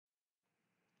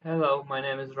Hello, my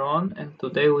name is Ron, and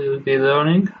today we will be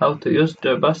learning how to use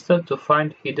Dirbuster to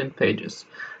find hidden pages.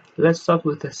 Let's start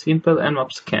with a simple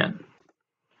Nmap scan.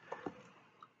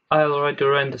 I already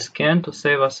ran the scan to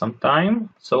save us some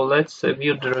time, so let's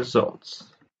view the results.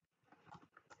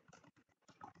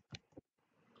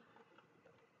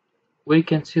 We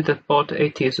can see that port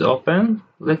 80 is open.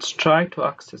 Let's try to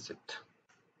access it.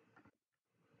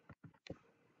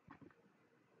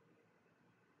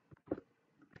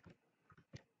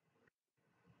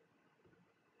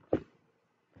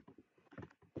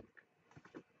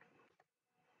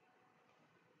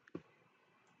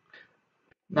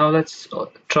 Now let's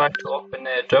try to open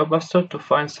a Dirbuster to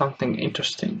find something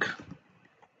interesting.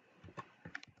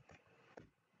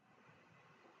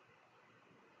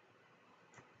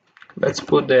 Let's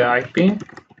put the IP.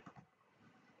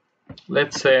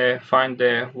 Let's find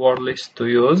the word list to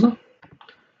use.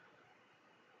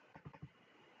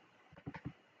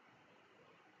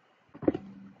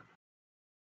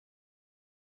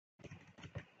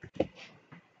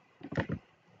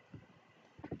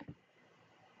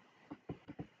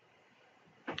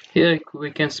 Here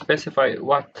we can specify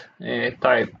what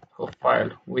type of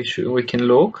file we can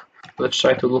look. Let's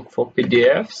try to look for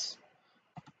PDFs,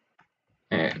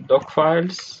 doc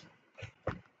files,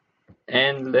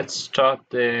 and let's start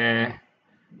the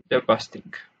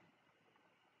busting.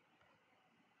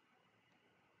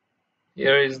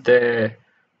 Here is the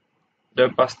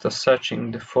Dirbuster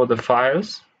searching for the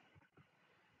files,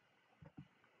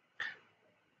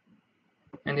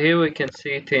 and here we can see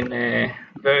it in a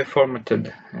very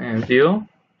formatted view.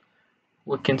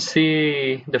 We can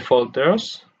see the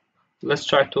folders. Let's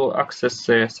try to access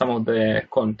some of the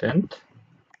content.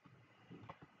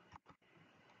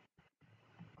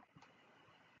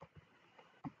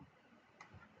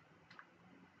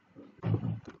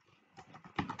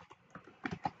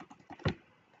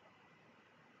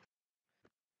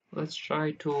 Let's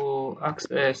try to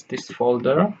access this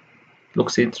folder.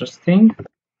 Looks interesting.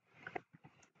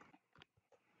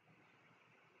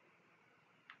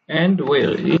 And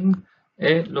we're in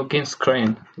a login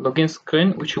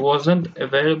screen which wasn't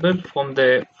available from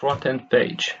the front-end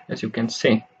page. As you can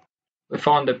see, we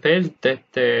found a page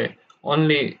that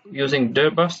only using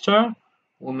Dirbuster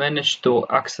we managed to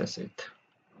access it.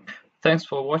 Thanks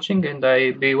for watching, and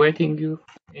I'll be waiting you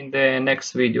in the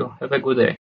next video. Have a good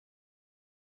day.